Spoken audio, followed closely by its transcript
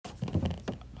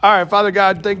All right, Father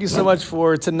God, thank you so much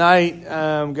for tonight.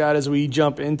 God, as we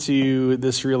jump into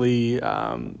this really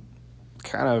kind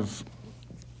of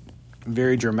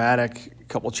very dramatic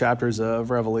couple chapters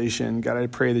of Revelation, God, I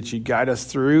pray that you guide us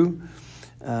through.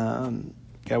 God,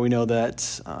 we know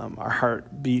that our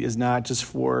heartbeat is not just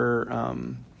for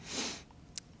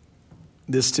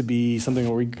this to be something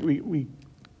where we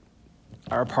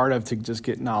are a part of to just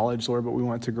get knowledge, Lord, but we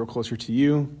want to grow closer to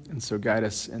you, and so guide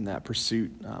us in that pursuit.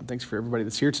 Thanks for everybody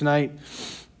that's here tonight,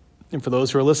 and for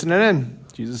those who are listening in. In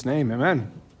Jesus' name,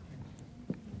 amen.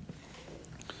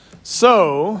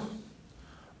 So,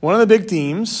 one of the big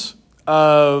themes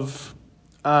of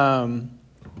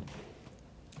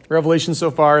Revelation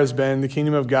so far has been the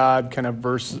kingdom of God kind of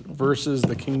versus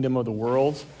the kingdom of the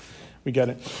world. We got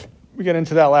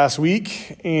into that last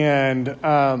week, and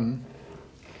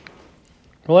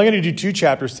we're only going to do 2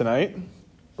 chapters tonight,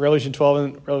 Revelation 12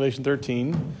 and Revelation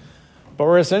 13. But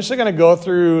we're essentially going to go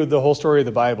through the whole story of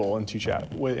the Bible in 2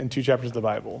 chapters of the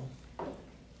Bible.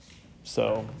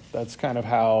 So that's kind of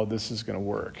how this is going to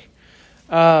work.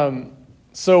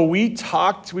 So we've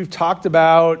talked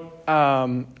about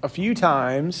a few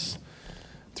times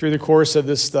through the course of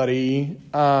this study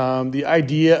the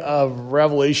idea of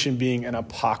Revelation being an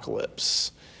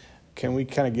apocalypse. Can we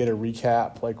kind of get a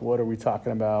recap? Like, what are we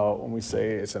talking about when we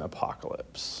say it's an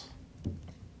apocalypse?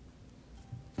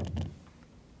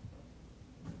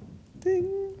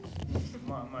 Ding.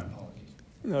 My apologies.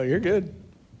 No, you're good.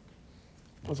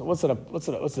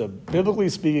 Biblically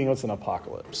speaking, what's an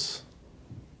apocalypse?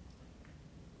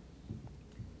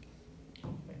 A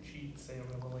cheat, say a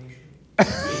revelation.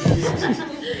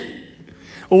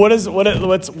 Well,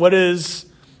 what is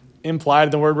implied in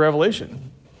the word revelation?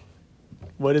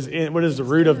 What is the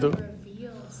root of the?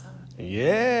 Reveal something.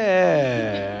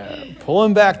 Yeah,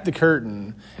 pulling back the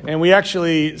curtain. And we were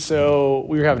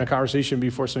having a conversation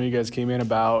before some of you guys came in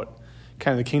about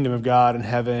kind of the kingdom of God and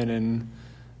heaven, and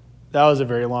that was a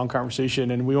very long conversation,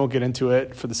 and we won't get into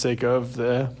it for the sake of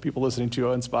the people listening to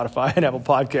it on Spotify and Apple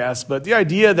Podcasts. But the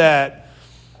idea that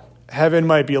heaven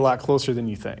might be a lot closer than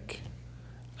you think,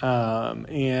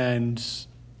 and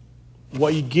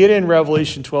what you get in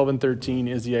Revelation 12 and 13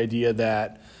 is the idea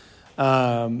that,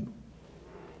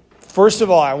 first of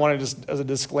all, I want to just, as a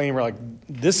disclaimer, like,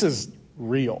 this is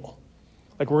real.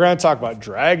 Like, we're going to talk about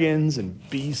dragons and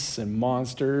beasts and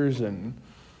monsters, and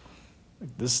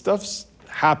like, this stuff's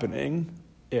happening.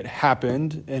 It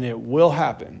happened, and it will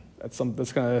happen. That's kind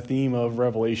of the theme of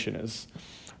Revelation. Is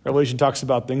Revelation talks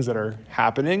about things that are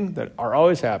happening, that are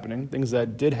always happening, things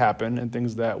that did happen, and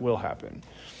things that will happen.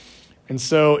 And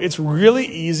so it's really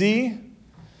easy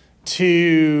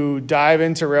to dive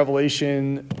into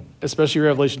Revelation, especially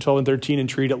Revelation 12 and 13, and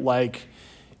treat it like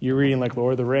you're reading like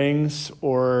Lord of the Rings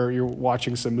or you're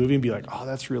watching some movie and be like, oh,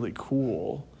 that's really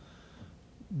cool.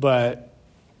 But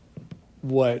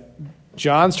what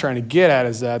John's trying to get at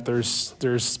is that there's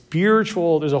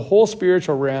a whole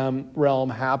spiritual realm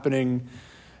happening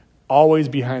always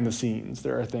behind the scenes.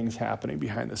 There are things happening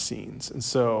behind the scenes. And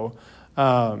so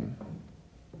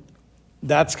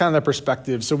that's kind of the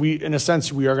perspective. So in a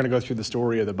sense, we are going to go through the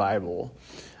story of the Bible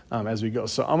as we go.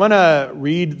 So I'm going to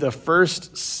read the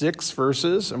first 6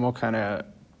 verses, and we'll kind of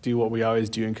do what we always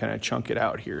do and kind of chunk it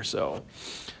out here. So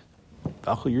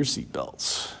buckle your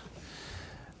seatbelts.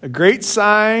 A great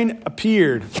sign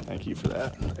appeared. Thank you for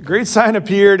that. A great sign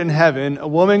appeared in heaven, a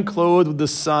woman clothed with the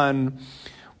sun,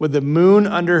 with the moon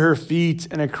under her feet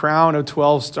and a crown of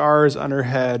 12 stars on her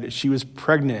head. She was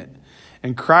pregnant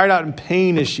and cried out in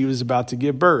pain as she was about to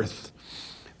give birth.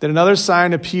 Then another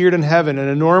sign appeared in heaven, an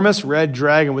enormous red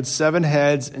dragon with 7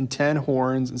 heads and 10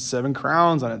 horns and 7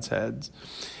 crowns on its heads.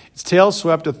 Its tail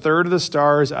swept a third of the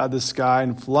stars out of the sky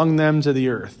and flung them to the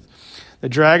earth. The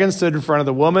dragon stood in front of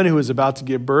the woman who was about to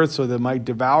give birth so that it might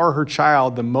devour her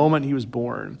child the moment he was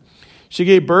born. She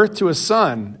gave birth to a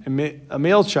son, a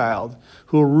male child,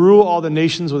 who will rule all the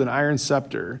nations with an iron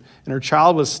scepter, and her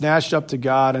child was snatched up to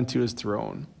God and to his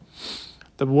throne.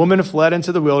 The woman fled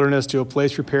into the wilderness to a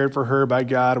place prepared for her by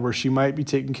God where she might be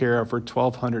taken care of for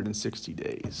 1,260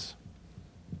 days.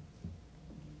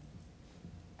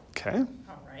 Okay.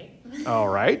 All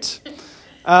right.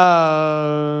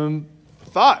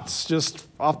 Thoughts just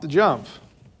off the jump.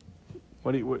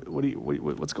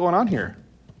 What's going on here?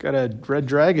 Got a red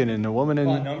dragon and a woman in... A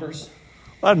lot of numbers.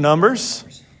 A lot of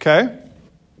numbers. Okay.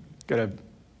 Got a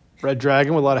red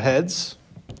dragon with a lot of heads.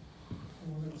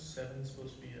 7 is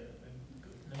supposed to be a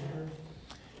good number.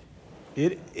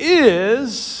 It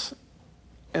is,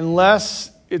 unless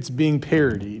it's being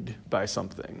parodied by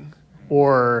something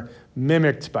or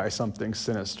mimicked by something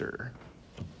sinister.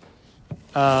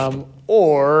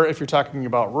 Or if you're talking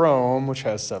about Rome, which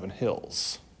has 7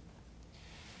 hills.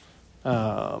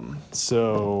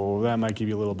 So that might give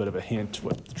you a little bit of a hint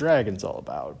what the dragon's all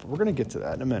about. But we're going to get to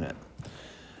that in a minute.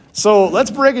 So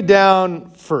let's break it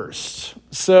down first.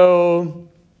 So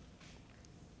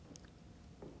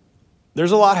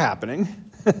there's a lot happening.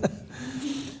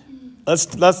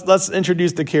 Let's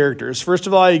introduce the characters. First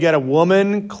of all, you got a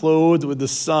woman clothed with the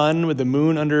sun, with the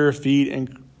moon under her feet,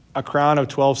 and a crown of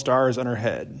 12 stars on her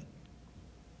head.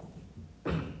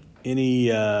 Any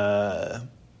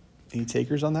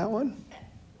takers on that one?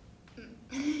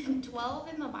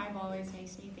 12 in the Bible always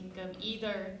makes me think of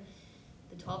either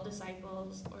the 12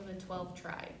 disciples or the 12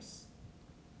 tribes.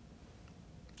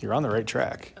 You're on the right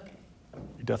track. Okay.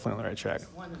 You're definitely on the right track.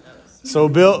 It's one of those.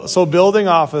 So building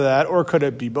off of that, or could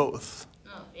it be both?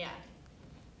 Oh, yeah.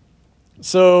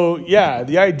 So, yeah,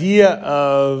 the idea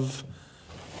of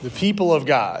the people of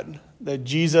God, that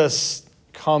Jesus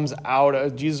comes out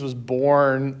of, Jesus was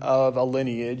born of a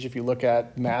lineage. If you look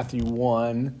at Matthew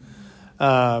 1,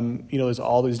 there's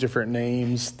all these different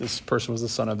names. This person was the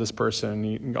son of this person,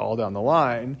 you can go all down the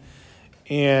line.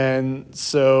 And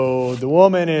so the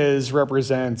woman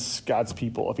represents God's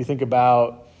people. If you think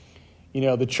about,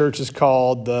 the church is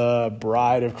called the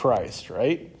bride of Christ,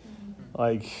 right?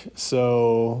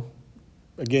 So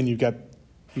again, you've got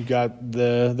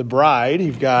the bride,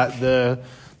 you've got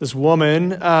this woman.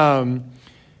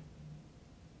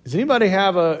 Does anybody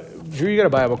have Drew, you got a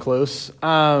Bible close.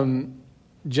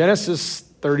 Genesis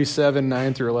 37,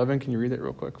 9 through 11. Can you read that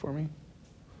real quick for me?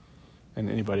 And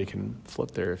anybody can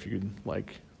flip there if you'd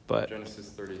like. But Genesis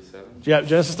 37? Yeah,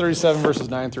 Genesis 37, verses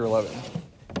 9 through 11.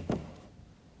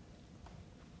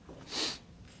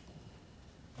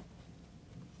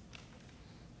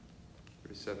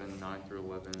 9 through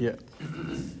 11. Yeah.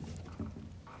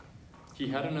 He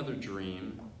had another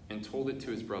dream and told it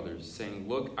to his brothers, saying,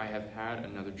 "Look, I have had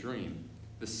another dream.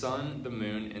 The sun, the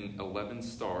moon, and 11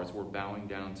 stars were bowing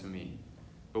down to me."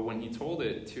 But when he told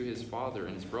it to his father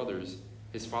and his brothers,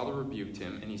 his father rebuked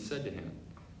him, and he said to him,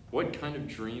 "What kind of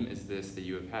dream is this that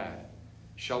you have had?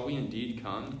 Shall we indeed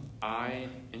come, I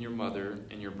and your mother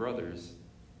and your brothers,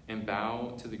 and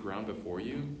bow to the ground before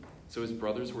you?" So his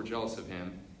brothers were jealous of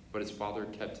him, but his father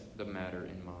kept the matter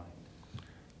in mind.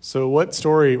 So what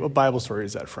Bible story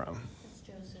is that from? It's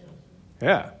Joseph.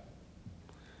 Yeah.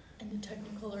 And the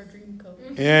Technicolor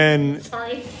Dreamcoat. And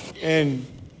Sorry. And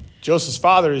Joseph's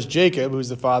father is Jacob, who's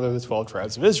the father of the 12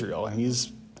 tribes of Israel. And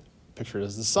he's pictured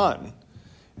as the son.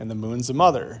 And the moon's the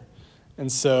mother.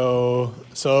 And so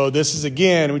this is,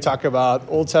 again, we talk about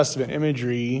Old Testament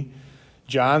imagery.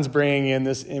 John's bringing in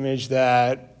this image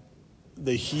that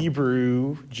the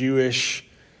Hebrew Jewish,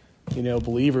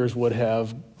 believers would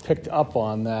have picked up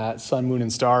on, that sun, moon,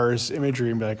 and stars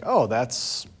imagery, and be like, oh,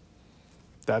 that's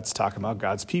talking about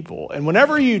God's people. And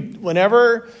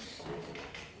whenever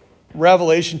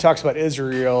Revelation talks about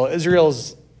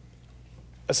Israel's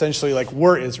essentially like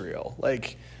we're Israel.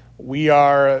 Like we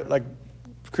are, like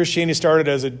Christianity started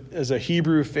as a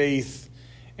Hebrew faith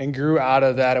and grew out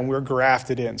of that, and we're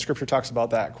grafted in. Scripture talks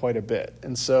about that quite a bit.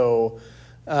 And so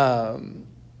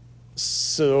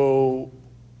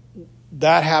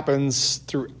that happens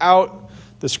throughout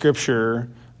the Scripture,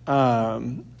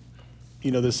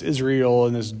 this Israel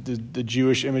and the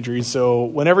Jewish imagery. So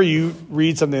whenever you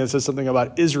read something that says something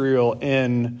about Israel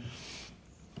in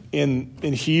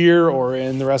here or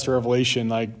in the rest of Revelation,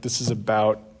 like this is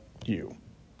about you.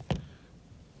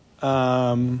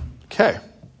 Okay.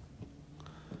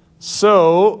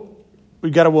 So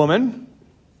we've got a woman.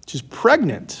 She's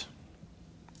pregnant.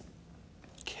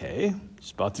 Okay.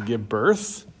 She's about to give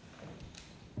birth.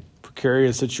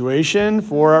 Precarious situation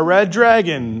for a red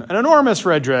dragon, an enormous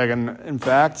red dragon, in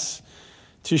fact,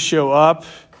 to show up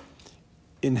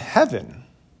in heaven.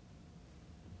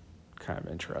 Kind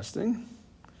of interesting.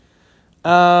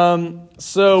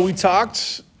 So we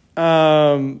talked,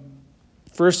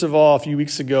 first of all, a few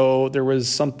weeks ago, there was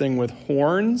something with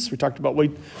horns. We talked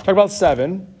about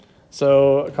 7.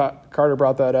 So Carter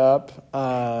brought that up.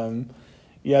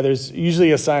 There's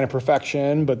usually a sign of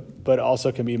perfection, but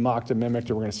also can be mocked and mimicked,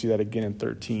 and we're going to see that again in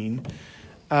 13.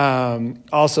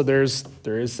 Also, there is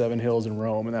 7 hills in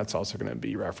Rome, and that's also going to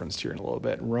be referenced here in a little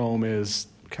bit. Rome is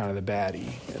kind of the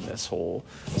baddie in this whole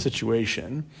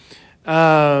situation.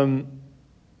 10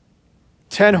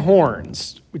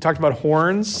 horns. We talked about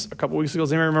horns a couple weeks ago.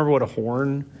 Does anybody remember what a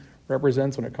horn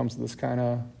represents when it comes to this kind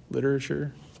of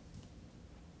literature?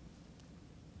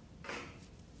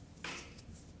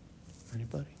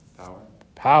 Anybody?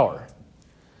 Power.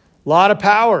 A lot of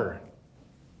power.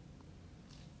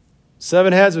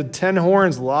 7 heads with 10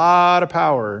 horns, a lot of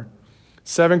power.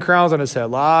 7 crowns on his head, a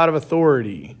lot of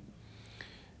authority.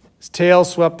 His tail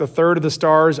swept a third of the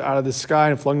stars out of the sky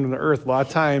and flung them to the earth. A lot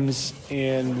of times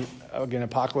in, again,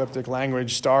 apocalyptic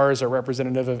language, stars are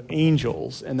representative of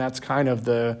angels. And that's kind of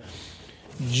the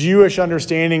Jewish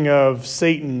understanding of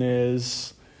Satan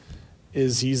is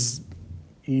he's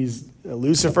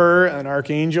Lucifer, an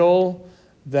archangel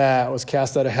that was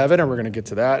cast out of heaven, and we're going to get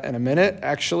to that in a minute,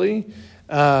 actually.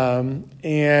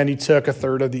 And he took a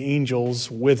third of the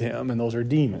angels with him, and those are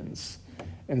demons.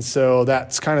 And so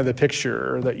that's kind of the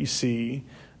picture that you see.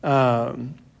 So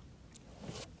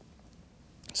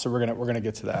we're gonna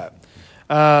get to that.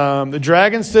 The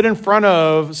dragon stood in front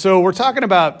of. So we're talking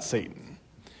about Satan,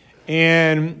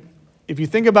 and if you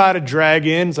think about a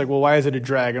dragon, it's like, well, why is it a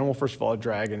dragon? Well, first of all, a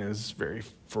dragon is very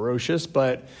ferocious,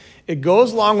 but it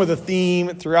goes along with a theme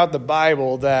throughout the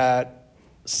Bible that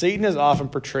Satan is often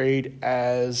portrayed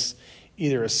as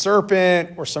either a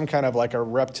serpent or some kind of like a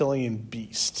reptilian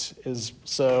beast.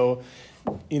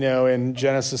 In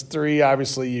Genesis 3,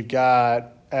 obviously you've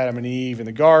got Adam and Eve in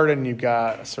the garden, you've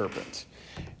got a serpent.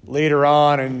 Later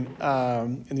on in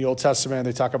the Old Testament,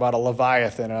 they talk about a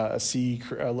leviathan,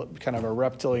 kind of a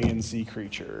reptilian sea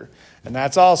creature. And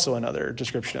that's also another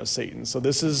description of Satan. So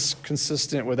this is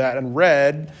consistent with that. And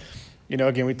red,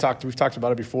 again, we've talked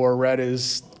about it before. Red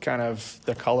is kind of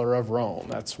the color of Rome.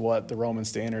 That's what the Roman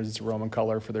standards, it's a Roman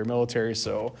color for their military.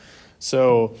 So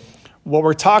what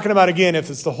we're talking about, again, if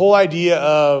it's the whole idea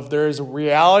of there's a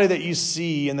reality that you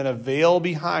see and then a veil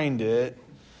behind it,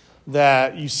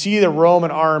 that you see the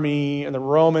Roman army and the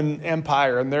Roman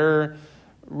Empire, and they're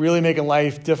really making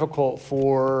life difficult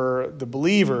for the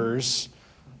believers.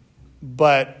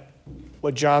 But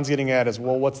what John's getting at is,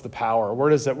 well, what's the power? Where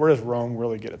does Rome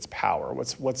really get its power?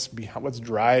 What's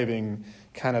driving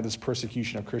kind of this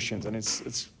persecution of Christians? And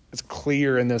it's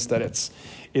clear in this that it's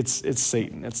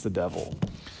Satan, it's the devil.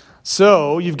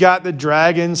 So you've got the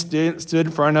dragon stood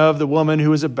in front of the woman who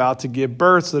was about to give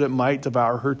birth so that it might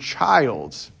devour her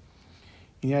child.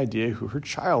 Any idea who her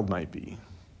child might be?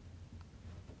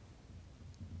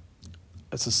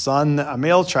 It's a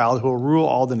male child who will rule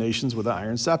all the nations with an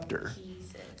iron scepter.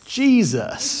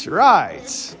 Jesus,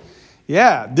 right.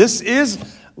 Yeah, this is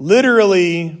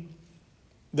literally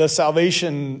the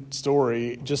salvation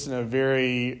story, just in a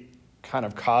very kind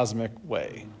of cosmic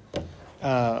way,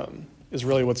 is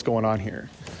really what's going on here.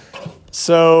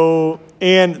 So,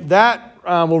 and that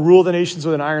will rule the nations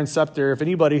with an iron scepter. If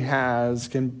anybody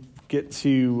can get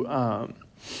to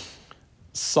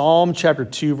Psalm chapter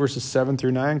 2, verses 7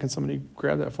 through 9. Can somebody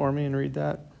grab that for me and read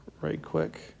that right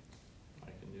quick? I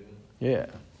can do it. Yeah.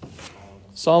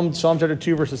 Psalm chapter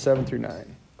 2, verses 7 through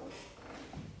 9.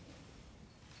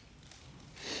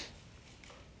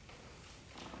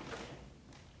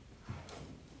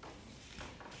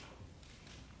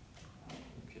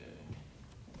 Okay.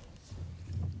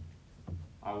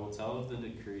 I will tell of the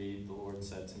decree. The Lord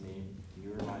said to me,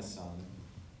 "You are my son.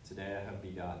 Today I have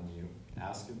begotten you.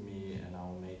 Ask of me, and I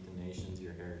will make the nations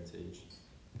your heritage,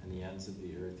 and the ends of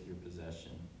the earth your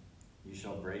possession. You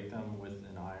shall break them with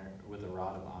a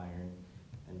rod of iron,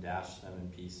 and dash them in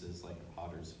pieces like a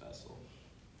potter's vessel."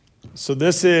 So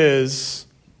this is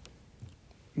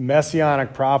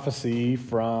messianic prophecy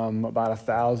from about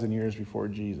 1,000 years before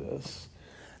Jesus.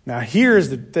 Now here's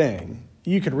the thing.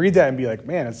 You could read that and be like,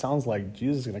 man, it sounds like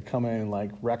Jesus is going to come in and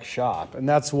like wreck shop. And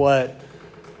that's what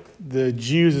the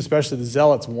Jews, especially the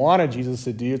Zealots, wanted Jesus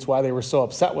to do. It's why they were so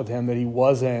upset with him that he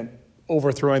wasn't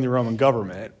overthrowing the Roman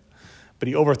government, but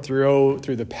he overthrew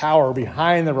through the power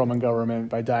behind the Roman government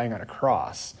by dying on a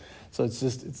cross. So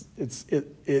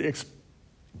it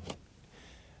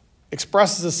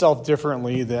expresses itself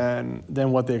differently than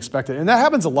what they expected. And that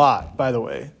happens a lot, by the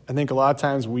way. I think a lot of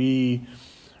times we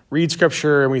read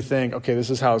Scripture and we think, okay, this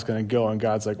is how it's going to go. And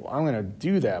God's like, well, I'm going to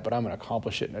do that, but I'm going to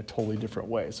accomplish it in a totally different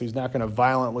way. So he's not going to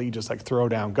violently just like throw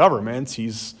down governments.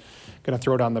 He's going to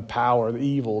throw down the power, the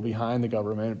evil behind the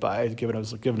government by giving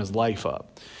his life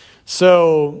up.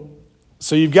 So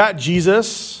you've got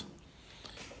Jesus.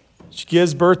 She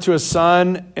gives birth to a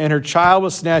son, and her child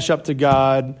was snatched up to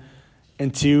God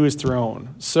and to his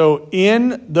throne. So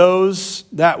in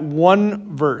that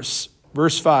one verse,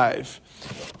 verse 5,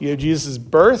 you have Jesus'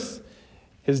 birth,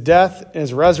 his death, and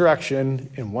his resurrection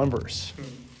in one verse.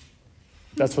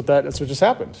 That's what just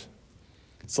happened.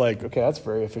 It's like, okay, that's a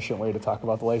very efficient way to talk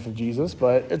about the life of Jesus,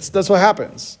 but that's what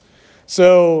happens.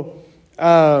 So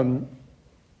the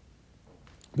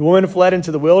woman fled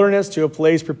into the wilderness to a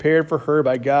place prepared for her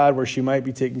by God where she might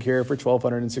be taken care of for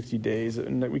 1,260 days.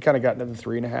 And we kind of got into the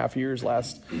 3.5 years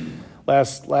last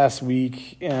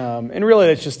week. And really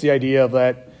that's just the idea of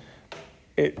that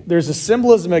there's a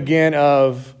symbolism again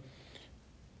of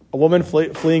a woman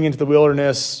fleeing into the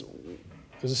wilderness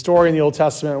There's a story in the Old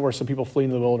Testament where some people flee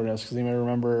into the wilderness. Because you may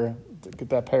remember, get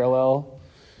that parallel?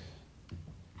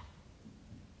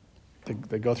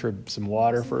 They go through some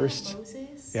water Isn't first. that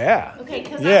Moses? Yeah. Okay,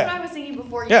 because Yeah. that's what I was thinking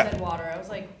before you Yeah. said water. I was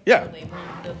like, Yeah. are they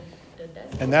the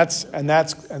desert?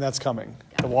 And that's coming.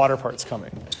 The water part's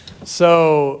coming.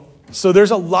 So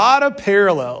there's a lot of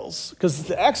parallels because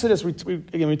the Exodus.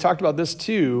 We talked about this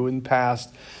too in the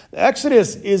past. The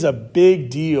Exodus is a big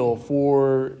deal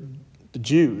for the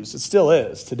Jews. It still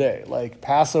is today. Like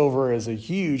Passover is a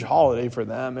huge holiday for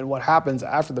them, and what happens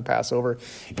after the Passover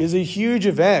is a huge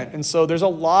event. And so there's a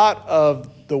lot of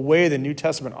the way the New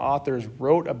Testament authors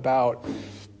wrote about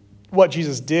what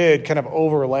Jesus did, kind of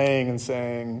overlaying and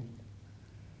saying,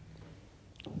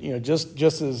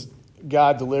 just as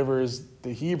God delivers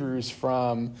the Hebrews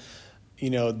from,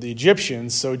 the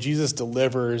Egyptians, so Jesus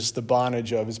delivers the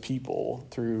bondage of his people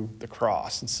through the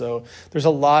cross. And so there's a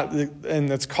lot, and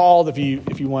it's called, if you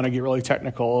want to get really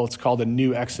technical, it's called a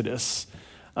New Exodus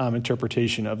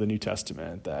interpretation of the New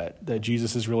Testament, that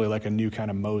Jesus is really like a new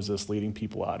kind of Moses leading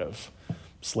people out of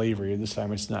slavery. This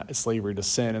time it's slavery to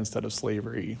sin instead of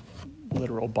slavery,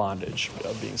 literal bondage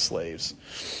of being slaves.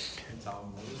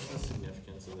 Tom, what is the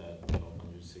significance of that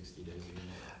 1260 days again?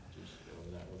 Just go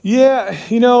over that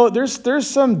real quick. There's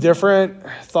some different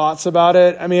thoughts about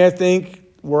it. I mean, I think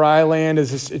where I land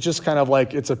is it's just kind of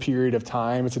like it's a period of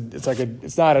time.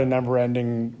 It's not a never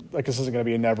ending, like this isn't going to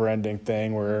be a never ending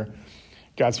thing where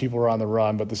God's people are on the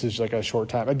run, but this is like a short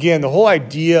time. Again, the whole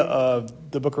idea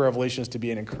of the book of Revelation is to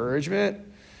be an encouragement.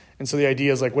 And so the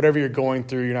idea is like whatever you're going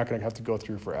through, you're not going to have to go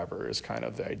through forever is kind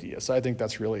of the idea. So I think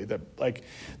that's really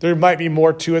there might be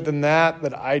more to it than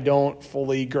that I don't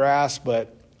fully grasp,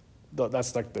 but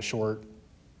that's like the short,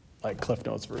 like Cliff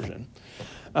Notes version.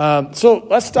 So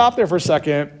let's stop there for a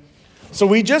second. So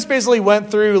we just basically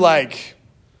went through like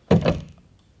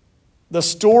the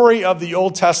story of the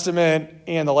Old Testament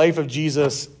and the life of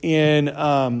Jesus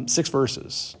in 6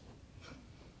 verses.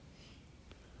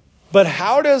 But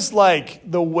how does like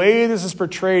the way this is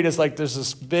portrayed is like there's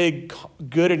this big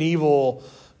good and evil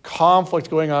conflict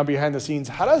going on behind the scenes.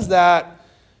 How does that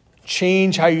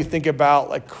change how you think about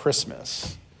like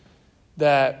Christmas?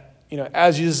 That,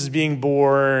 as Jesus is being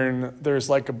born, there's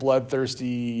like a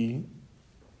bloodthirsty,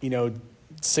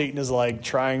 Satan is like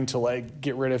trying to like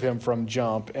get rid of him from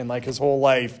jump, and like his whole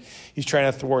life he's trying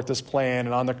to thwart this plan,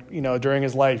 and on the during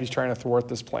his life he's trying to thwart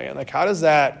this plan. Like how does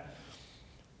that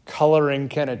coloring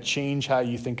kind of change how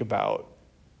you think about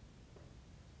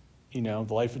the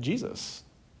life of Jesus,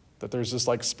 that there's this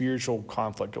like spiritual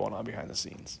conflict going on behind the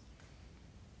scenes?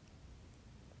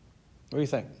 What do you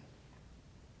think?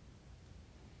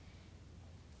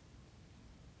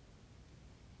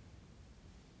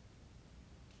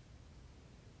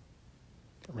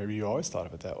 Or maybe you always thought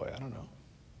of it that way. I don't know.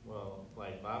 Well,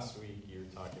 like last week you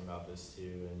were talking about this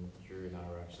too, and Drew and I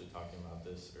were actually talking about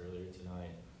this earlier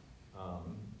tonight,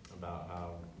 about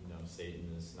how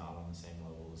Satan is not on the same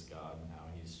level as God, and how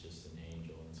he's just an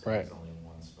angel, and so right. He's only in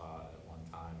one spot at one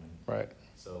time, and right.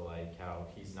 so like how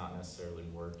he's not necessarily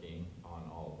working on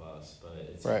all of us, but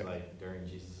it's right. like during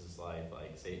Jesus's life,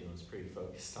 like Satan was pretty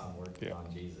focused on working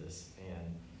on Jesus,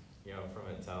 and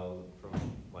from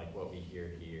like what we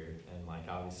hear here, and like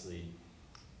obviously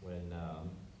when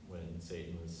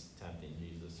Satan was tempting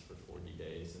Jesus for 40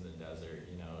 days in the desert,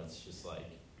 it's just like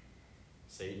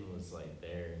Satan was like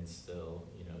there, and still,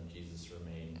 Jesus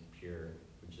remained pure,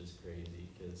 which is crazy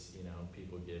because,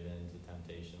 people give in to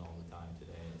temptation all the time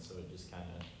today, and so it just kind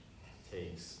of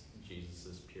takes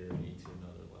Jesus' purity to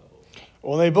another level.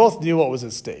 Well, they both knew what was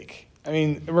at stake. I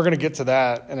mean, we're going to get to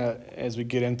that as we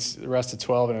get into the rest of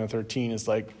 12 and 13. Is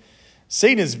like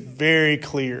Satan is very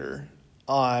clear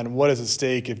on what is at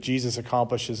stake if Jesus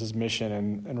accomplishes his mission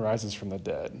and rises from the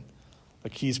dead.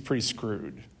 Like he's pretty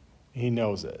screwed. He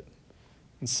knows it.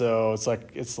 And so it's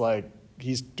like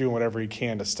he's doing whatever he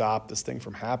can to stop this thing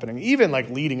from happening. Even like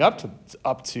leading up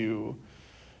to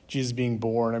Jesus being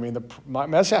born. I mean, the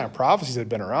messianic prophecies had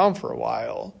been around for a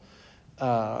while.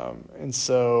 And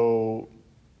so,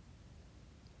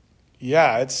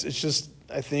 yeah, it's just,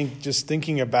 I think, just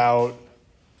thinking about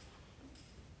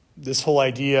this whole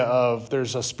idea of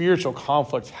there's a spiritual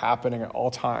conflict happening at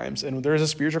all times. And there's a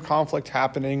spiritual conflict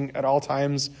happening at all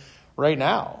times right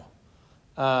now.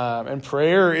 And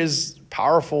prayer is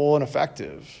powerful and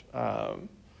effective. So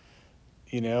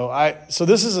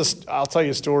this is I'll tell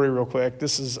you a story real quick.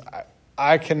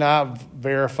 I cannot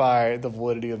verify the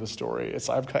validity of the story.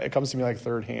 It comes to me like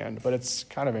third hand, but it's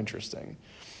kind of interesting.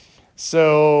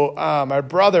 So my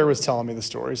brother was telling me the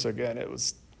story. So again, it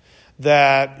was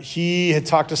that he had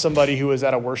talked to somebody who was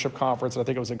at a worship conference, and I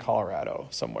think it was in Colorado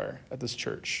somewhere at this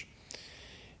church.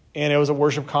 and it was a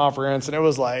worship conference, and it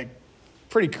was like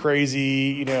pretty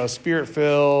crazy,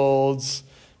 spirit-filled,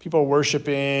 people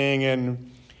worshiping,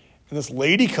 and this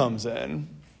lady comes in,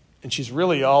 and she's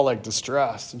really all like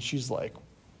distressed, and she's like,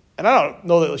 and I don't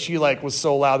know that she like was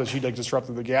so loud that she like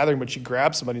disrupted the gathering, but she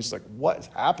grabbed somebody, and she's like, what is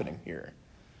happening here?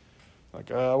 Like,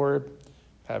 we're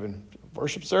having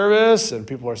worship service, and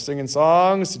people are singing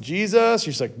songs to Jesus.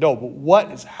 She's like, no, but what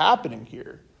is happening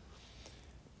here?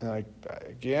 And like,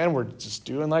 again, we're just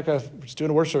doing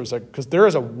a worship service, like, because there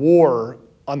is a war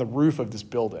on the roof of this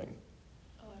building.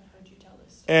 Oh, I've heard you tell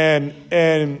this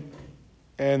story.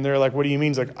 And they're like, what do you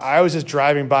mean? It's like, I was just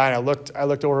driving by, and I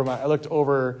looked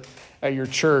over at your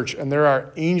church, and there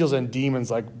are angels and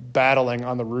demons like battling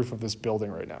on the roof of this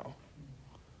building right now.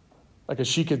 Like,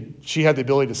 she had the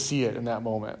ability to see it in that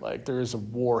moment. Like, there is a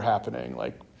war happening.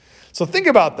 Like, so think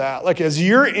about that. Like, as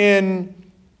you're in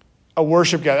a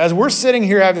worship gathering, as we're sitting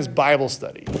here having this Bible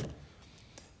study,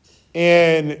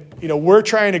 and we're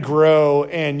trying to grow,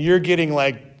 and you're getting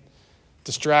like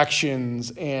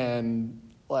distractions and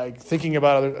like thinking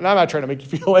about other. And I'm not trying to make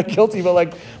you feel like guilty,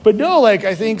 but no, like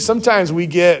I think sometimes we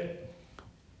get.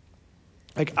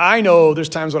 Like, I know there's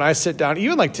times when I sit down,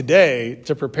 even like today,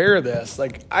 to prepare this.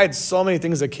 Like, I had so many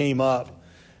things that came up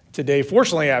today.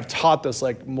 Fortunately, I've taught this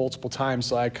like multiple times,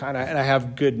 so and I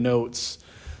have good notes,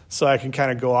 so I can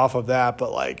kind of go off of that.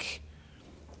 But like,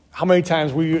 how many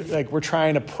times we're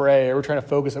trying to pray, or we're trying to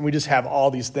focus, and we just have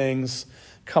all these things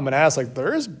coming at us. Like,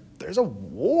 there's a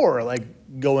war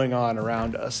like going on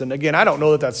around us. And again, I don't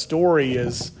know that story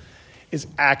is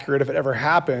accurate if it ever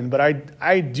happened, but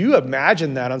I do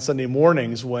imagine that on Sunday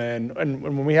mornings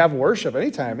when we have worship,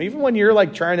 anytime, even when you're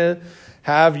like trying to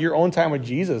have your own time with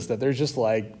Jesus, that there's just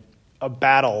like a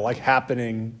battle like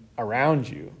happening around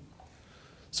you.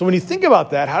 So when you think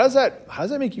about that, how does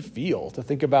that make you feel to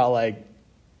think about like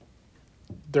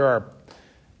there are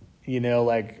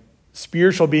like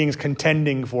spiritual beings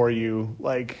contending for you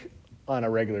like on a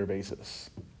regular basis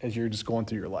as you're just going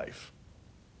through your life?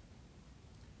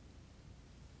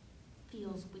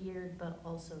 Feels weird, but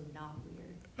also not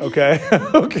weird. Okay.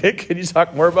 Okay. Can you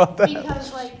talk more about that?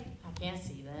 Because, like, I can't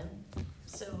see them.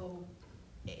 So,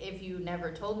 if you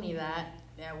never told me that,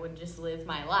 I would just live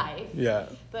my life. Yeah.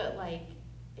 But, like,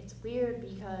 it's weird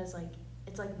because, like,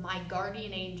 it's like my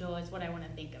guardian angel is what I want to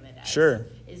think of it as. Sure.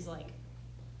 Is, like,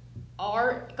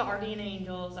 our guardian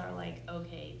angels are like,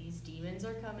 okay, these demons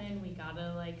are coming. We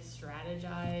gotta, like,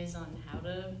 strategize on how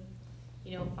to,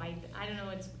 fight. I don't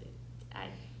know.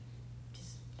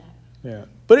 Yeah.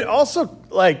 But it also,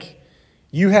 like,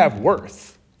 you have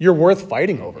worth. You're worth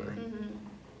fighting over. Mm-hmm.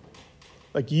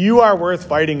 Like, you are worth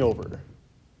fighting over.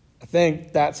 I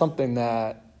think that's something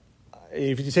that,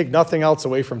 if you take nothing else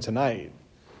away from tonight,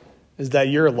 is that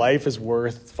your life is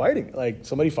worth fighting, like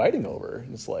somebody fighting over.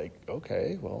 And it's like,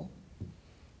 okay, well,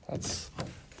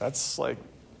 that's like,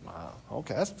 wow,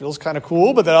 okay, that feels kind of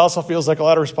cool, but that also feels like a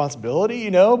lot of responsibility,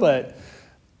 but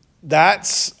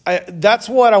that's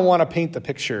what I want to paint the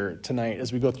picture tonight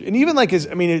as we go through. And even like,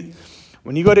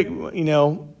 when you go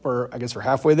to, or I guess we're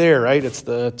halfway there, right? It's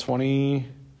the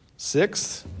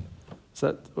 26th.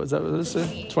 Was that what it is?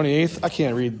 28th? I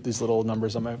can't read these little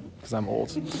numbers because I'm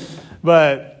old.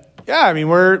 But yeah,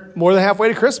 we're more than halfway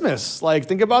to Christmas. Like,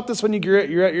 think about this when you're at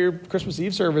your Christmas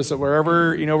Eve service at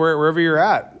wherever you're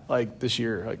at, like this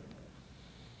year. Like,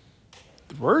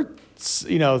 we're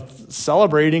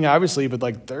celebrating, obviously, but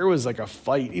like there was like a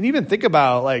fight. And even think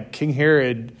about like King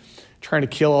Herod trying to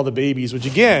kill all the babies, which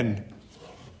again,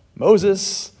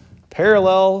 Moses,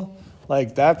 parallel,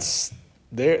 like that's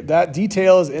there. That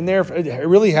detail is in there. It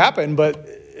really happened, but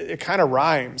it kind of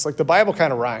rhymes. Like the Bible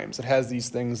kind of rhymes. It has these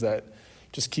things that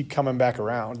just keep coming back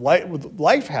around. Life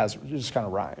just kind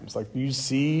of rhymes. Like you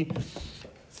see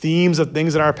themes of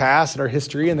things in our past and our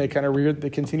history, and they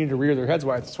continue to rear their heads.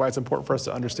 That's why it's important for us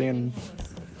to understand.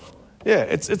 Yeah,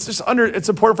 it's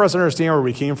important for us to understand where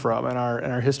we came from and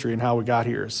our history and how we got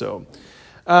here. So,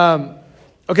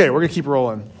 okay, we're gonna keep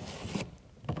rolling.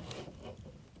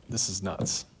 This is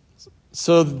nuts.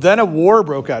 So then a war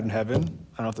broke out in heaven.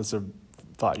 I don't know if that's a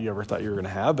thought you ever thought you were going to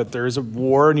have, but there is a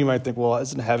war, and you might think, well,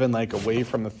 isn't heaven like away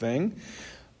from the thing?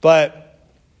 But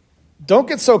don't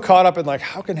get so caught up in like,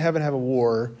 how can heaven have a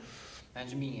war?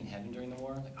 Imagine being in heaven during the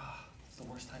war. Like, it's the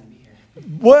worst time to be here.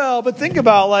 Well, but think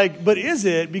about but is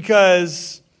it?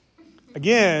 Because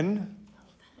again,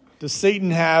 does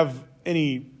Satan have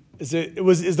any? Is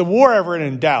the war ever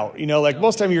in doubt? Like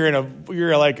most time you're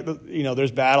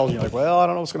there's battles, and you're like, well, I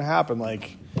don't know what's going to happen.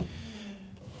 Like,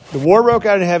 the war broke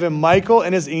out in heaven. Michael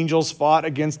and his angels fought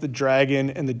against the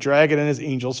dragon, and the dragon and his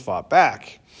angels fought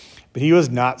back. But he was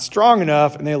not strong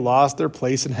enough, and they lost their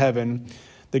place in heaven.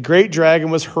 The great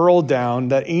dragon was hurled down,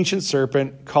 that ancient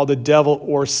serpent called the devil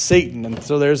or Satan, and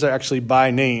so there's actually by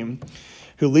name,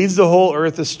 who leads the whole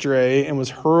earth astray, and was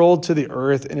hurled to the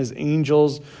earth, and his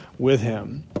angels with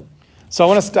him. So I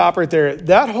want to stop right there.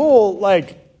 That whole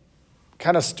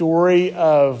kind of story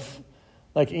of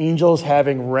angels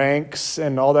having ranks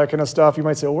and all that kind of stuff, you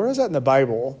might say, well, where is that in the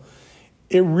Bible?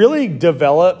 It really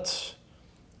developed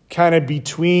kind of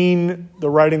between the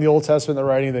writing of the Old Testament and the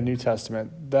writing of the New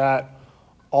Testament, that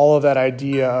all of that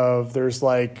idea of there's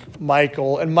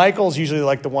Michael, and Michael's usually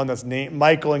the one that's named.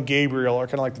 Michael and Gabriel are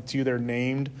kind of the two that are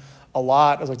named a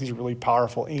lot as these really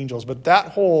powerful angels. But that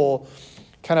whole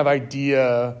kind of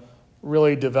idea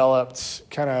really developed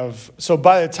so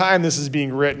by the time this is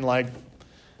being written,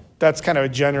 that's kind of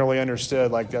generally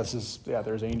understood,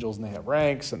 there's angels and they have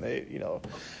ranks and they,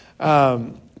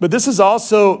 but this is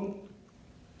also,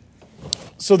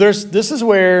 so this is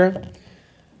where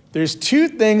there's two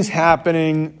things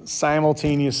happening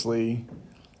simultaneously,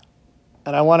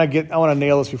 and I want to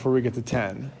nail this before we get to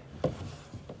 10.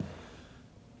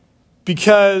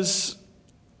 Because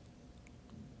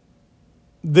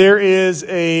there is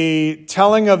a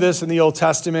telling of this in the Old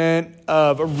Testament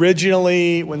of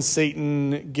originally when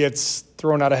Satan gets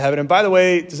thrown out of heaven. And by the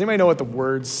way, does anybody know what the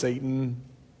word Satan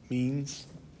means?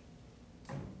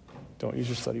 Don't use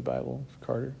your study Bible,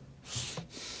 Carter.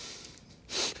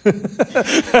 He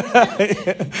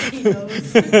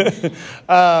knows.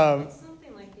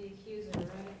 Something like the accuser, right?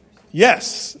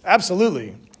 Yes,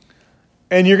 absolutely.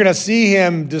 And you're going to see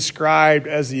him described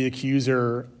as the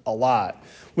accuser a lot,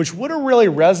 which would have really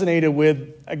resonated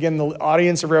with, again, the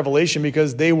audience of Revelation,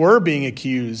 because they were being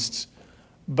accused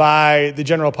by the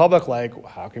general public,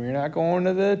 how come you're not going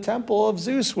to the temple of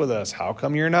Zeus with us? How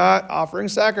come you're not offering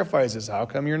sacrifices? How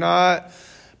come you're not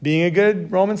being a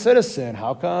good Roman citizen?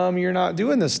 How come you're not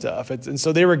doing this stuff? And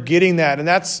so they were getting that. And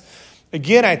that's,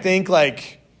 again, I think,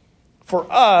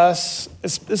 for us,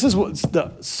 this is what's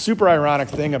the super ironic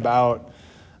thing about,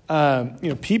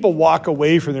 people walk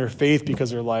away from their faith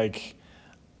because they're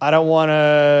I don't want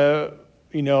to,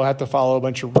 have to follow a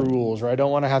bunch of rules, or I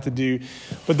don't want to have to do.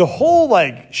 But the whole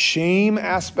shame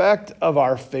aspect of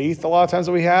our faith, a lot of times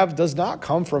that we have, does not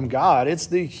come from God. It's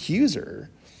the accuser.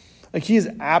 He is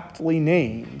aptly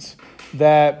named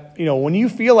that, when you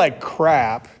feel like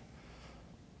crap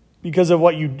because of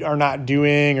what you are not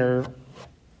doing,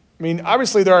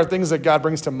 obviously there are things that God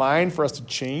brings to mind for us to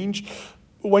change.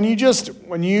 When you get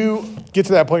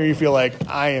to that point where you feel like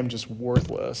I am just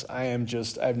worthless, I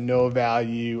have no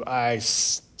value, I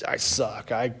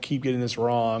suck, I keep getting this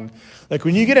wrong.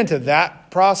 When you get into that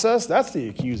process, that's the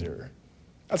accuser.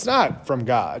 That's not from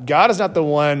God. God is not the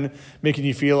one making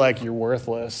you feel like you're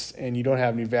worthless and you don't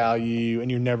have any value and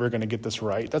you're never going to get this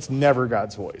right. That's never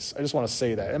God's voice. I just want to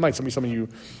say that. It might be something you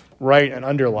write and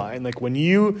underline. When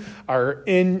you are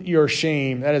in your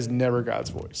shame, that is never God's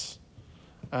voice.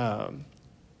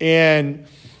 And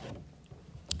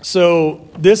so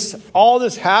all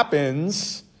this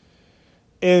happens,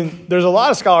 and there's a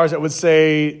lot of scholars that would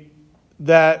say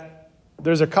that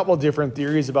there's a couple of different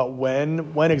theories about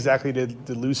when exactly did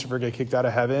Lucifer get kicked out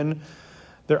of heaven.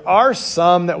 There are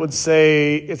some that would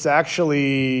say it's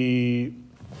actually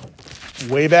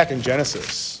way back in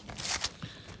Genesis.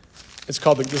 This is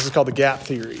called the gap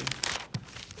theory.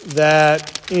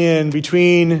 That in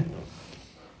between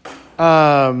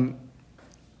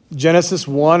Genesis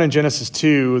 1 and Genesis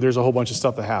 2, there's a whole bunch of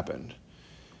stuff that happened.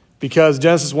 Because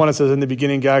Genesis 1, it says, in the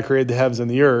beginning, God created the heavens and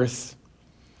the earth.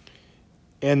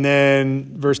 And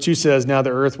then verse 2 says, now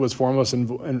the earth was formless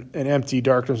and empty.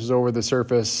 Darkness was over the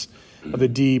surface of the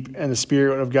deep, and the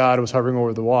Spirit of God was hovering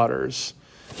over the waters.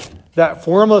 That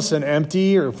formless and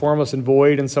empty, or formless and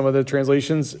void in some of the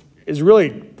translations, is really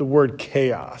the word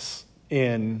chaos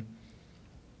in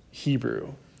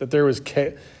Hebrew. That there was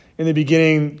chaos. In the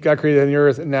beginning, God created the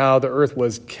earth, and now the earth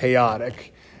was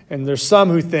chaotic. And there's some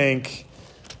who think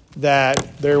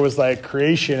that there was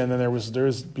creation, and then there was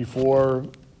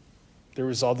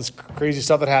all this crazy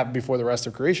stuff that happened before the rest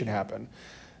of creation happened.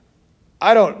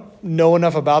 I don't know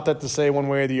enough about that to say one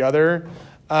way or the other,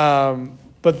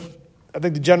 but I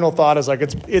think the general thought is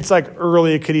it's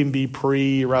early. It could even be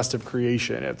pre-rest of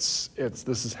creation. This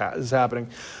is happening.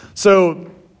 So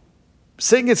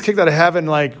Satan gets kicked out of heaven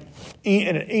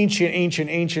in an ancient,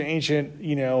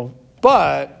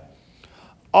 but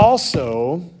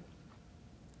also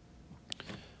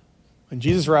when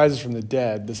Jesus rises from the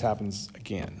dead, this happens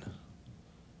again,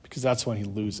 because that's when he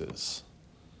loses.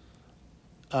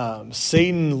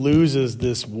 Satan loses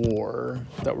this war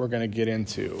that we're going to get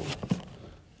into,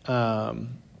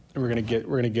 and we're going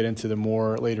to get into the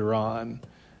more later on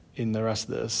in the rest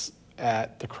of this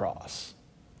at the cross.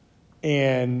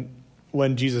 And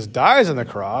when Jesus dies on the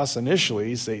cross,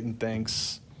 initially, Satan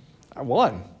thinks, I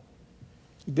won.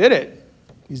 He did it.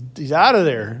 He's out of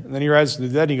there. And then he rises from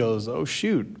the dead and he goes, oh,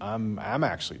 shoot, I'm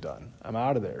actually done. I'm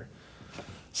out of there.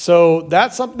 So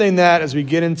that's something that as we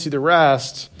get into the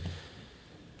rest,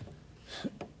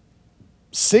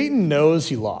 Satan knows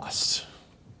he lost.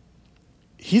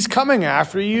 He's coming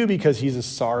after you because he's a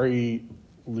sorry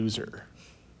loser.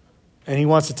 And he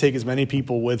wants to take as many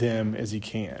people with him as he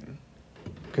can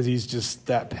because he's just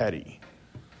that petty.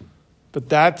 But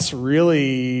that's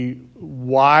really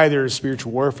why there's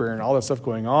spiritual warfare and all that stuff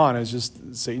going on, is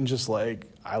just Satan just like,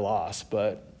 I lost,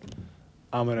 but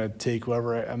I'm going to take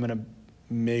I'm going to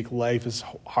make life as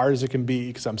hard as it can be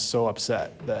because I'm so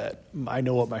upset that I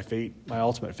know what my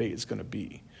ultimate fate is going to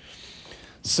be.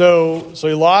 So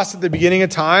he lost at the beginning of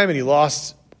time and he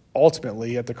lost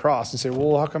ultimately at the cross. And say,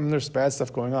 well, how come there's bad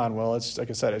stuff going on? Well, it's like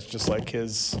I said, it's just like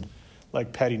his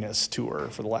pettiness tour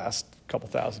for the last couple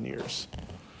thousand years.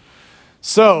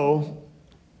 So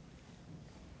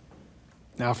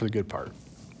now for the good part.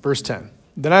 Verse 10.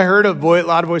 Then I heard a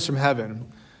loud voice from heaven.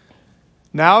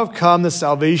 Now have come the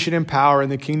salvation and power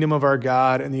and the kingdom of our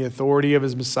God and the authority of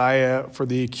his Messiah, for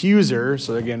the accuser,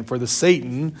 so again, for the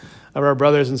Satan of our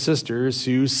brothers and sisters,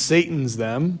 who Satans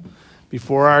them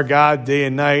before our God day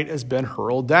and night, has been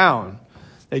hurled down.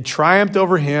 They triumphed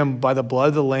over him by the blood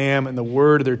of the Lamb and the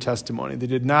word of their testimony. They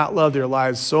did not love their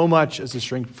lives so much as to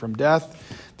shrink from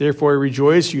death. Therefore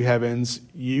rejoice, you heavens,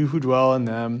 you who dwell in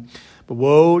them. But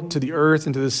woe to the earth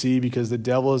and to the sea, because the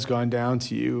devil has gone down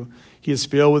to you. He is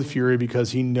filled with fury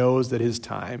because he knows that his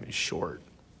time is short.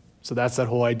 So that's that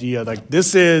whole idea. Like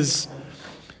this is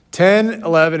 10,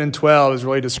 11, and 12 is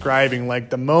really describing like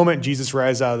the moment Jesus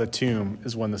rises out of the tomb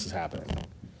is when this is happening.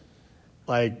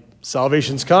 Like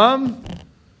salvation's come.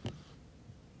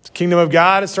 The kingdom of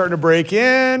God is starting to break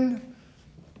in.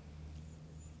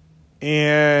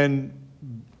 And,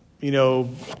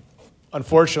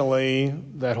 unfortunately,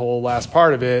 that whole last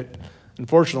part of it,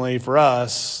 unfortunately for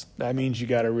us, that means you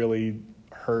got a really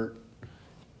hurt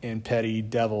and petty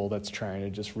devil that's trying to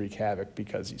just wreak havoc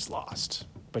because he's lost.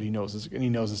 But he knows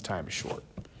his time is short.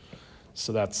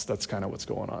 So that's kind of what's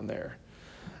going on there.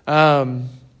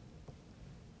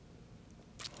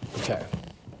 Okay.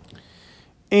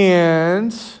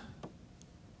 And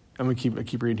I'm going to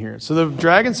keep reading here. So the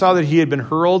dragon saw that he had been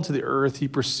hurled to the earth. He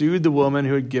pursued the woman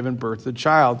who had given birth to the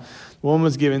child. The woman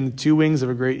was given the 2 wings of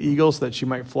a great eagle so that she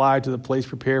might fly to the place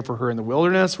prepared for her in the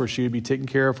wilderness, where she would be taken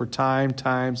care of for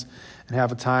times, and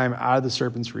have a time out of the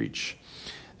serpent's reach.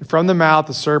 And from the mouth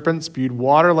the serpent spewed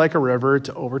water like a river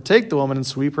to overtake the woman and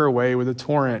sweep her away with a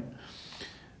torrent.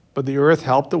 But the earth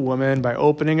helped the woman by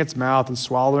opening its mouth and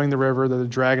swallowing the river that the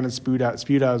dragon had spewed out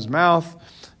of his mouth.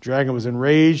 The dragon was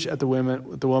enraged at the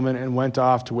woman and went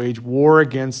off to wage war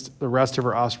against the rest of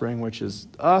her offspring, which is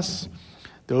us,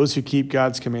 those who keep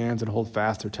God's commands and hold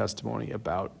fast their testimony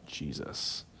about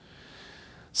Jesus.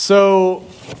 So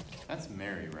That's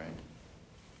Mary,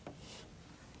 right?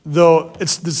 Though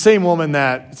it's the same woman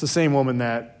that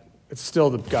it's still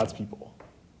God's people.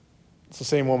 It's the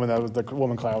same woman that was the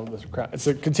woman cloud with the crown. It's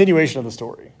a continuation of the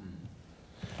story.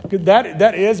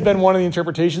 That has been one of the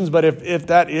interpretations, but if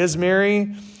that is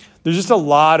Mary, there's just a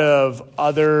lot of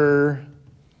other.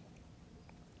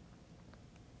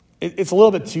 It's a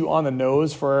little bit too on the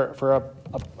nose for a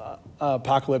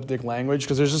apocalyptic language,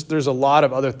 because there's a lot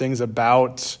of other things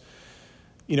about,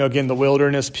 again, the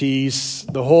wilderness piece.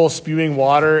 The whole spewing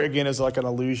water, again, is like an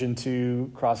allusion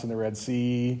to crossing the Red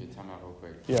Sea. Time out real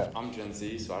quick. Yeah. I'm Gen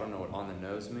Z, so I don't know what on the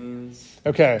nose means.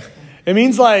 Okay. It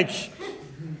means like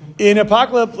in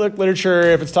apocalyptic literature,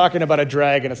 if it's talking about a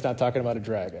dragon, it's not talking about a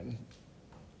dragon.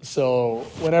 So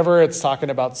whenever it's talking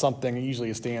about something,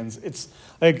 usually it stands. It's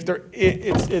like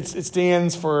it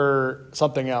stands for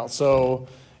something else. So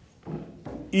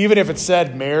even if it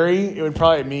said Mary, it would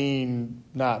probably mean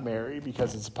not Mary,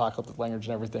 because it's apocalyptic language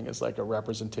and everything is like a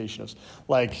representation of,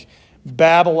 like,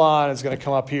 Babylon is going to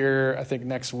come up here, I think,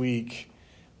 next week.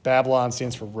 Babylon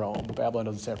stands for Rome, but Babylon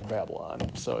doesn't stand for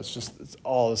Babylon. So it's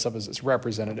all this stuff is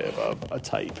representative of a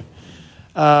type.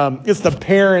 It's the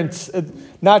parent,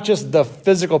 not just the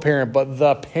physical parent, but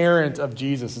the parent of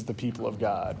Jesus is the people of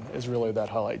God, is really that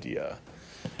whole idea.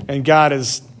 And God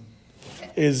is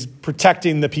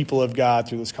protecting the people of God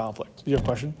through this conflict. Do you have a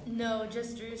question? No,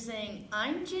 just Drew saying,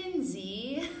 I'm Gen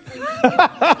Z.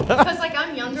 Because,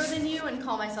 I'm younger than you and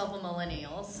call myself a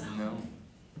millennial. So. No.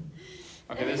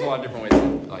 Okay, there's a lot of different ways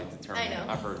to determine I know. it.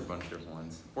 I've heard a bunch of different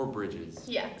ones. Or bridges.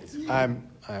 Yeah.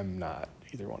 I'm not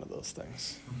either one of those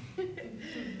things.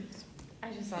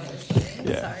 I just thought it was funny.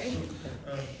 Yeah. Sorry.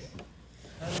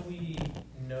 how do we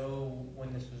know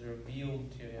when this was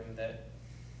revealed to him that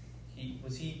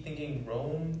was he thinking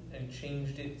Rome and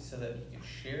changed it so that he could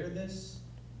share this?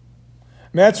 I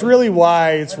mean, that's really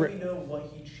why it's. How do we know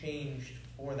what he changed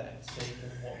for that sake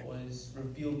and what was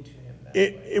revealed to him that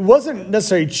It way? it wasn't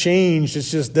necessarily changed. It's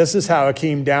just this is how it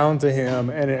came down to him,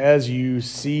 and as you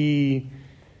see,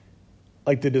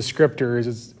 like the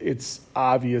descriptors, it's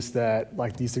obvious that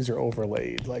like these things are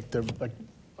overlaid. Like they're like,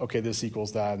 okay, this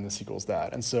equals that, and this equals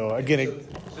that, and so again,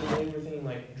 So they were thinking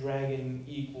like dragon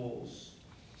equals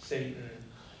Satan.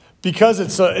 because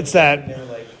it's that. And they're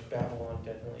like Babylon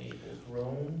definitely equals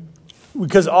Rome.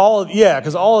 Because all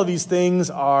of these things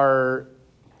are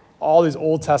all these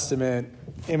Old Testament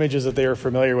images that they were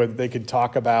familiar with. They could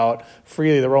talk about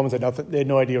freely. The Romans had nothing; they had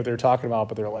no idea what they were talking about,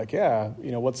 but they're like, yeah,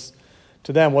 what's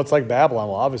to them? What's like Babylon?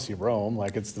 Well, obviously Rome.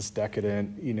 Like it's this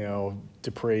decadent,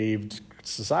 depraved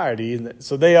society, and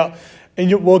so they.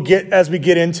 We'll get as we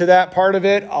get into that part of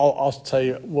it. I'll tell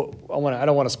you. I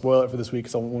don't want to spoil it for this week,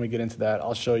 because when we get into that,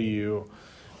 I'll show you.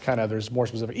 Kind of, there's more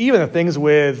specific. Even the things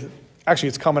with. Actually,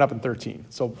 it's coming up in 13,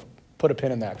 so put a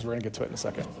pin in that because we're going to get to it in a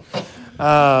second.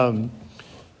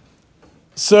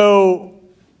 So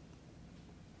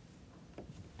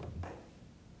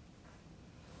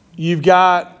you've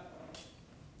got,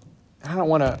 I don't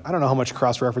know how much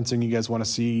cross-referencing you guys want to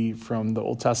see from the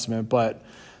Old Testament, but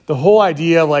the whole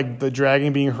idea of like the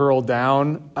dragon being hurled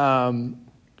down,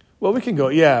 well, we can go,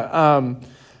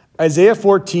 Isaiah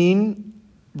 14,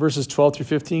 verses 12 through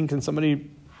 15. Can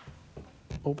somebody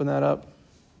open that up?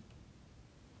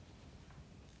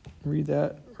 Read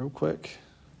that real quick.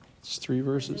 It's 3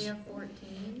 verses. Isaiah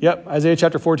 14. Yep, Isaiah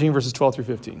chapter 14, verses 12 through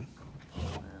 15.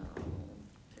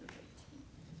 Okay.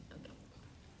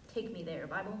 Take me there,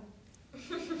 Bible.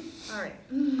 All right.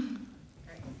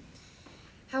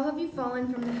 How have you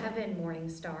fallen from the heaven, morning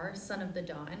star, son of the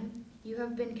dawn? You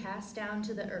have been cast down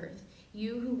to the earth,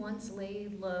 you who once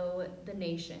laid low the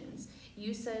nations.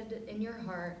 You said in your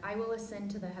heart, I will ascend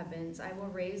to the heavens. I will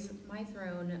raise my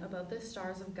throne above the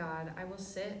stars of God. I will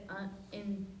sit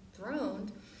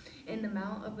enthroned in the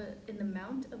mount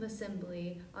of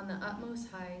assembly on the utmost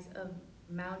heights of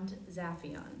Mount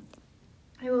Zaphion.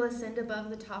 I will ascend above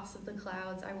the tops of the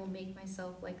clouds. I will make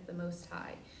myself like the Most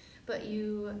High. But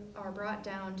you are brought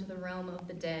down to the realm of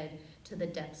the dead, to the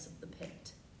depths of the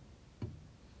pit.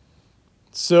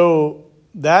 So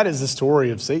that is the story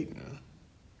of Satan.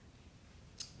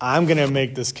 I'm going to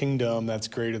make this kingdom that's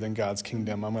greater than God's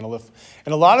kingdom. I'm going to live.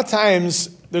 And a lot of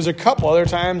times, there's a couple other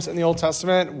times in the Old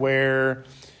Testament where,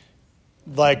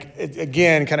 like,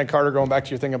 again, kind of Carter, going back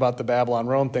to your thing about the Babylon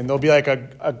Rome thing, there'll be like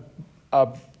a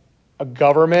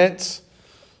government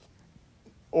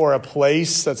or a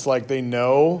place that's like they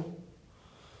know,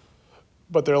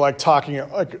 but they're like talking,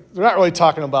 like they're not really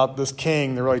talking about this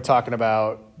king. They're really talking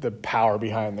about the power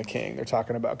behind the king. They're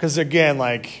talking about, because again,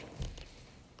 like,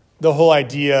 the whole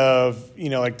idea of,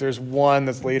 like there's one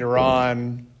that's later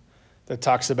on that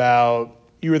talks about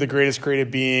you are the greatest created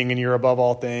being and you're above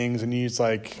all things. And he's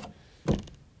like,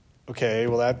 okay,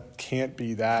 well, that can't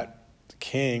be that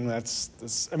king. That's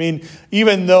this. I mean,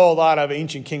 even though a lot of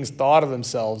ancient kings thought of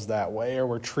themselves that way or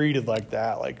were treated like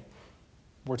that, like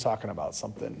we're talking about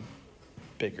something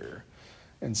bigger.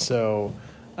 And so,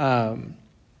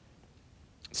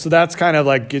 so that's kind of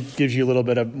like, gives you a little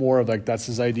bit of more of like, that's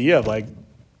his idea of like,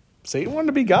 Satan wanted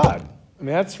to be God. I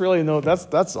mean, that's really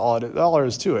that's all there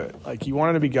is to it. Like, he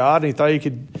wanted to be God, and he thought he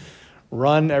could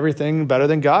run everything better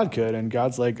than God could. And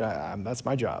God's like, that's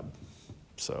my job.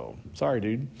 So, sorry,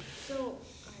 dude. So,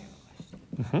 I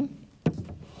have a question.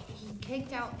 He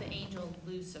kicked out the angel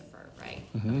Lucifer, right?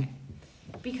 Mm-hmm. Okay.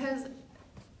 Because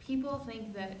people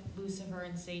think that Lucifer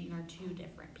and Satan are two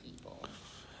different people.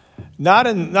 Not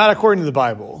according to the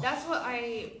Bible. That's what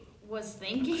I was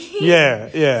thinking. Yeah.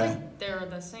 It's like they're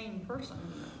the same person.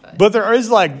 But there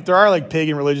are like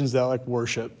pagan religions that like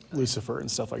worship Lucifer and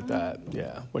stuff like that.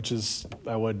 Yeah, which is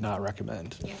I would not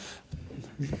recommend. Yeah.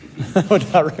 I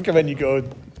would not recommend you go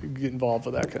get involved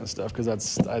with that kind of stuff, because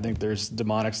I think there's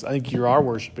demonic. I think you are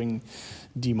worshiping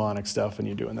demonic stuff when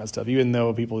you're doing that stuff. Even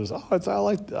though people just I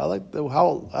like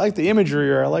the imagery,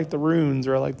 or I like the runes,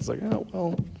 or I like this. Like, oh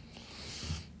well,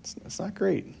 it's not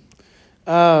great.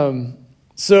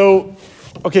 So,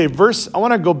 okay, I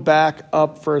want to go back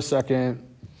up for a second.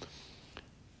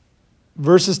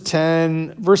 Verse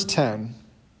 10,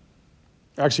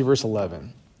 actually verse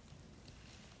 11.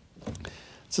 It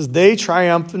says, they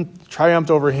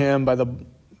triumphed over him by the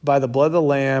blood of the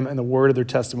Lamb and the word of their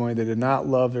testimony. They did not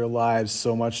love their lives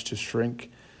so much to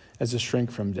shrink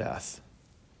from death.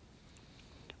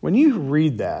 When you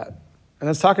read that, and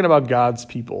it's talking about God's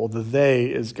people, the they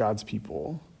is God's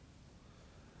people.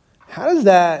 How does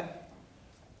that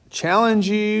challenge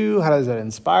you? How does that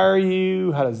inspire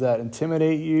you? How does that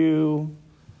intimidate you?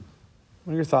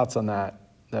 What are your thoughts on that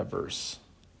verse?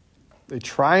 They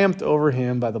triumphed over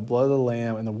him by the blood of the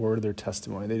Lamb and the word of their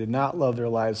testimony. They did not love their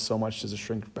lives so much as to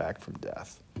shrink back from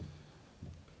death.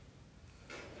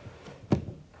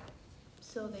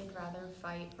 So they'd rather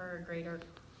fight for a greater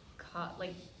cause,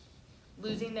 like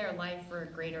losing their life for a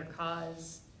greater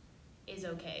cause is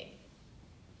okay.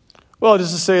 Well,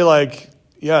 just to say, like,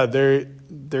 yeah,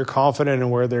 they're confident in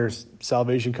where their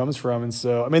salvation comes from. And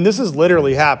so, I mean, this is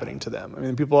literally happening to them. I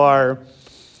mean, people are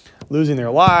losing their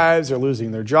lives, they're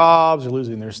losing their jobs, they're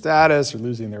losing their status, they're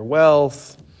losing their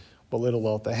wealth, what little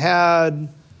wealth they had.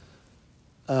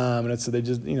 And so they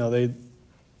just,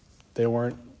 they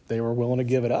were willing to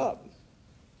give it up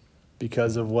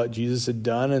because of what Jesus had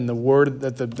done and the word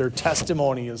that their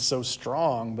testimony is so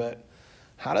strong. But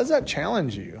how does that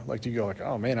challenge you? Like, do you go like,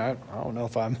 oh man, I don't know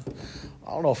if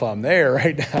I'm there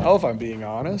right now, if I'm being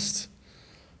honest.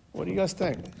 What do you guys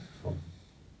think?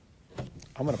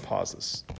 I'm going to pause this.